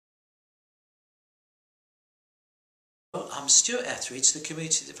I'm Stuart Etheridge, the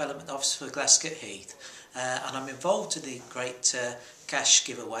Community Development Officer for Glascote Heath, and I'm involved in the great cash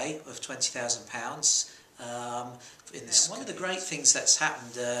giveaway of £20,000 in this. One of the great things that's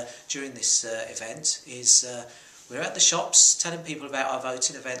happened during this event is we're at the shops telling people about our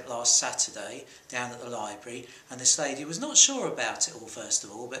voting event last Saturday down at the library, and this lady was not sure about it all first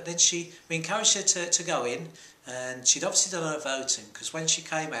of all, but then we encouraged her to go in, and she'd obviously done her voting, because when she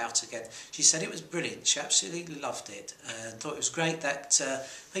came out again she said it was brilliant. She absolutely loved it and thought it was great that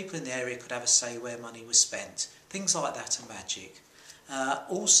people in the area could have a say where money was spent. Things like that are magic.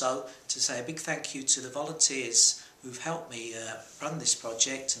 Also, to say a big thank you to the volunteers who've helped me run this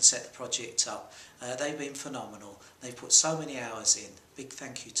project and set the project up. They've been phenomenal. They've put so many hours in. Big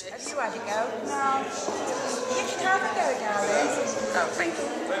thank you to them. Have you had a go? No. You can have a go, darling. Oh, thank you.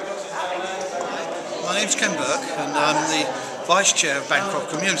 My name's Ken Burke and I'm the Vice Chair of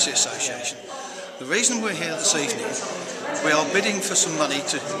Bancroft Community Association. The reason we're here this evening, we are bidding for some money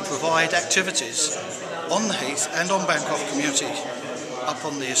to provide activities on the Heath and on Bancroft Community up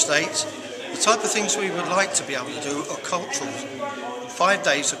on the estate. The type of things we would like to be able to do are cultural, 5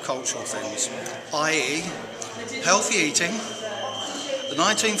 days of cultural things, i.e. healthy eating, the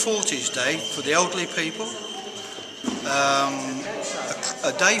 1940s day for the elderly people,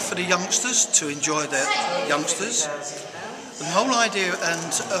 a day for the youngsters to enjoy their youngsters, and the whole idea,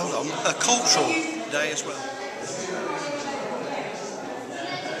 and a cultural day as well.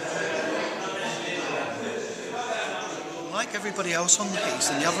 Like everybody else on the Heath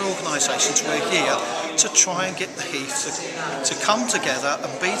and the other organisations, we're here to try and get the Heath to come together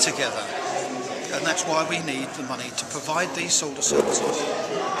and be together, and that's why we need the money to provide these sort of services.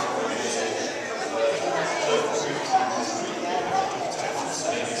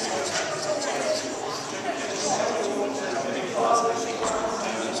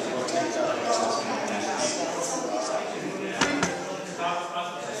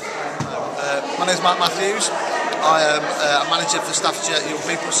 My name is Mark Matthews. I am a manager for Staffordshire Young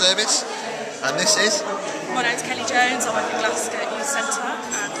People Service, and this is... My name is Kelly Jones. I work at Glascote Youth Centre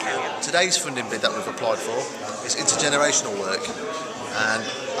and Carrier. Today's funding bid that we've applied for is intergenerational work, and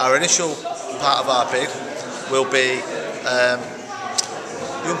our initial part of our bid will be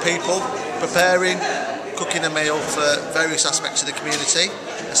young people preparing, cooking a meal for various aspects of the community,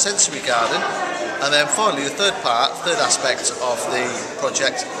 a sensory garden, and then finally the third aspect of the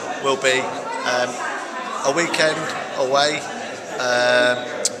project will be a weekend away,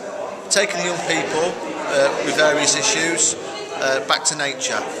 taking the young people with various issues back to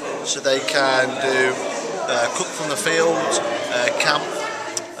nature, so they can do cook from the field, camp,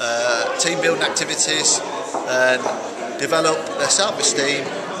 team building activities, and develop their self-esteem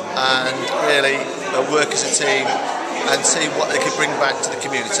and really work as a team and see what they can bring back to the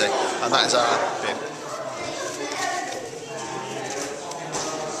community, and that is our bid.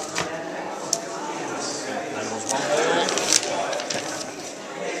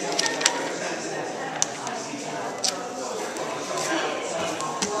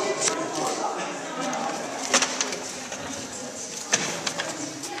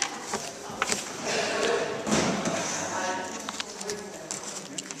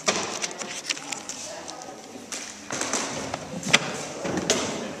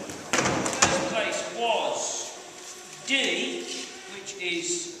 D, which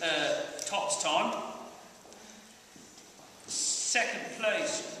is Top's time. Second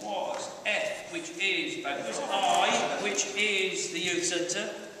place was F, which is I, which is the youth centre.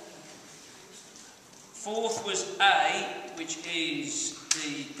 Fourth was A, which is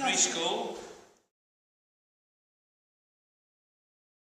the preschool.